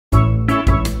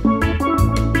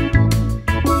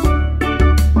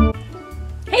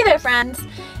and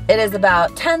it is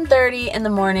about 10:30 in the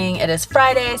morning. It is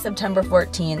Friday, September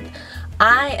 14th.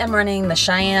 I am running the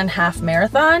Cheyenne Half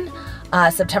Marathon,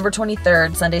 September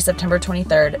 23rd, Sunday, September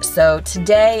 23rd. So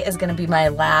today is gonna be my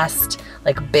last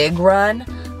like big run.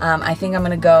 I think I'm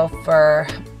gonna go for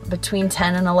between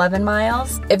 10 and 11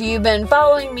 miles. If you've been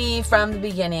following me from the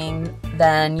beginning,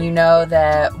 then you know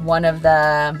that one of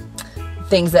the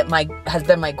things that has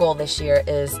been my goal this year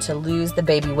is to lose the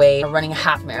baby weight. Running a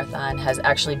half marathon has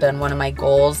actually been one of my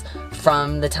goals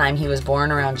from the time he was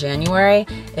born around January.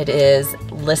 It is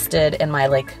listed in my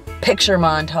like picture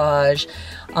montage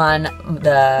on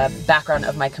the background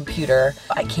of my computer.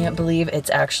 I can't believe it's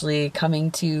actually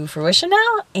coming to fruition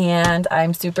now, and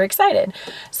I'm super excited.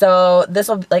 So this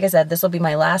will, like I said, this will be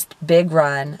my last big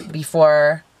run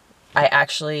before I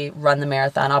actually run the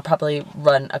marathon. I'll probably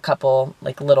run a couple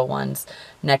like little ones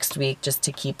next week just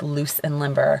to keep loose and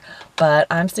limber, but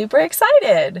I'm super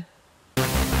excited.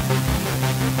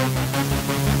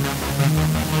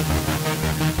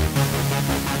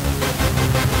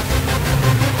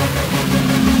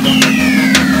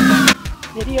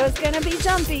 Video is gonna be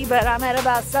jumpy, but I'm at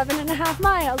about 7.5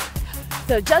 miles.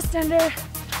 So just under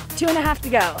 2.5 to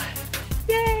go.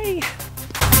 Yay!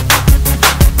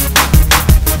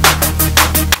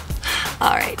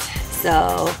 All right,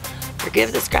 so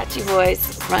forgive the scratchy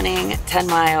voice. Running 10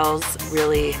 miles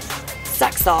really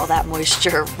sucks all that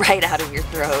moisture right out of your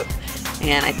throat.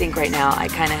 And I think right now I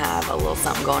kind of have a little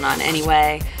something going on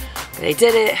anyway. But I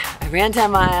did it, I ran 10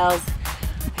 miles.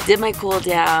 I did my cool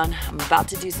down. I'm about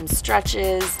to do some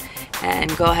stretches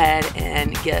and go ahead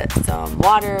and get some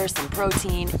water, some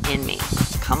protein in me.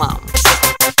 Come on.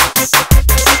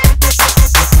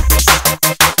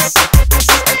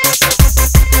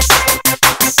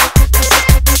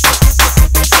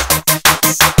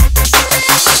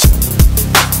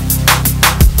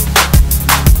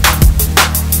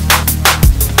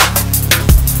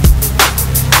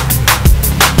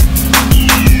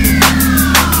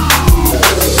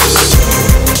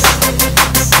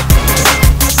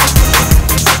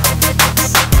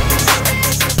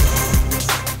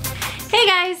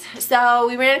 So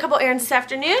we ran a couple errands this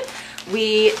afternoon.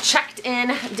 We checked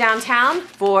in downtown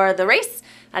for the race.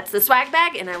 That's the swag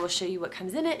bag, and I will show you what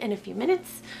comes in it in a few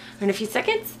minutes, or in a few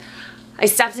seconds. I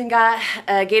stopped and got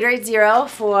a Gatorade Zero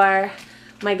for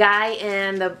my guy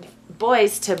and the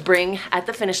boys to bring at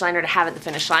the finish line, or to have at the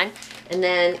finish line. And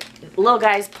then little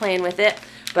guy's playing with it.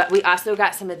 But we also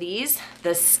got some of these,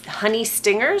 the honey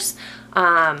stingers.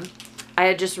 I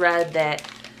had just read that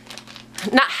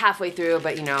not halfway through,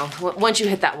 but you know, once you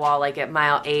hit that wall, like at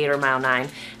mile 8 or mile 9,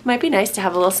 it might be nice to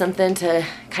have a little something to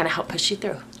kind of help push you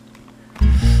through.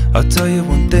 I'll tell you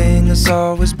one thing, it's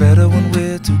always better when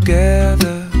we're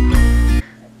together.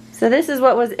 So this is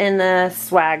what was in the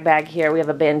swag bag here. We have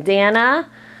a bandana,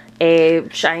 a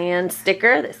Cheyenne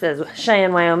sticker that says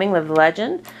Cheyenne, Wyoming, live the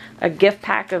legend, a gift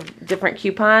pack of different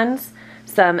coupons,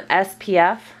 some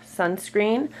SPF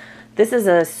sunscreen. This is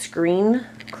a screen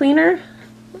cleaner,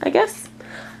 I guess.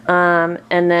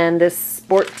 And then this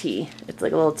sport tee. It's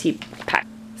like a little tee pack.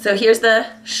 So here's the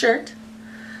shirt,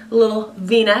 a little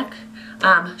V-neck,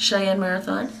 Cheyenne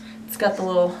Marathon. It's got the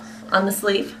little on the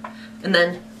sleeve, and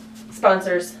then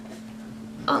sponsors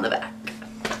on the back.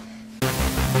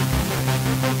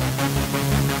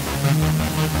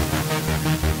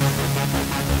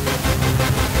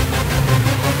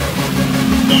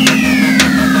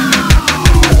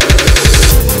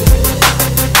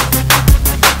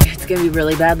 It's gonna be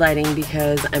really bad lighting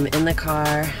because I'm in the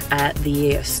car at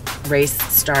the race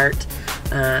start.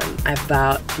 I have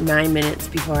about 9 minutes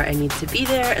before I need to be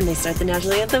there, and they start the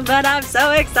national anthem, but I'm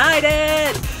so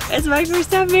excited! It's my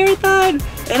first half marathon,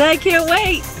 and I can't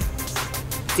wait!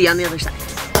 See you on the other side.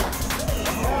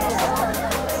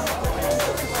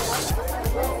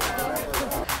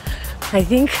 I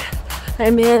think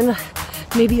I'm in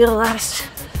maybe the last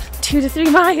 2 to 3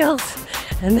 miles,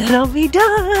 and then I'll be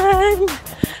done!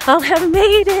 I'll have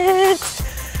made it!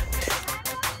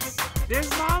 There's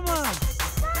Mama!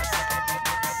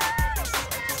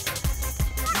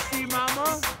 You see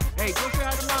Mama? Hey, go say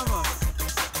hi to Mama!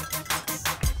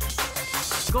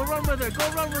 Go run with her, go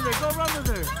run with her, go run with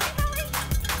her!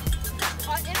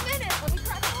 In a minute, let me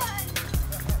press the button.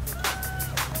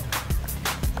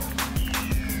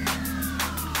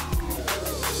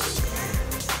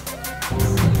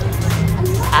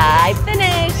 I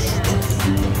finished!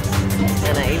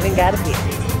 And I even got a beer.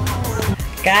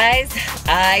 Guys,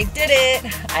 I did it.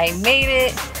 I made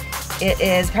it. It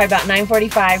is probably about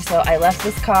 9:45, so I left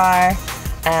this car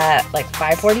at like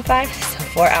 5:45, so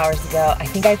 4 hours ago. I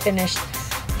think I finished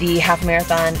the half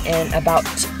marathon in about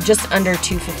just under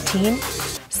 2:15.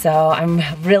 So I'm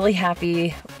really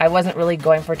happy. I wasn't really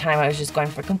going for time, I was just going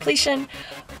for completion,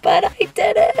 but I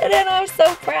did it and I'm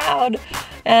so proud.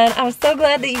 And I'm so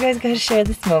glad that you guys got to share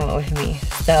this moment with me.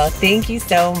 So thank you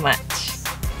so much.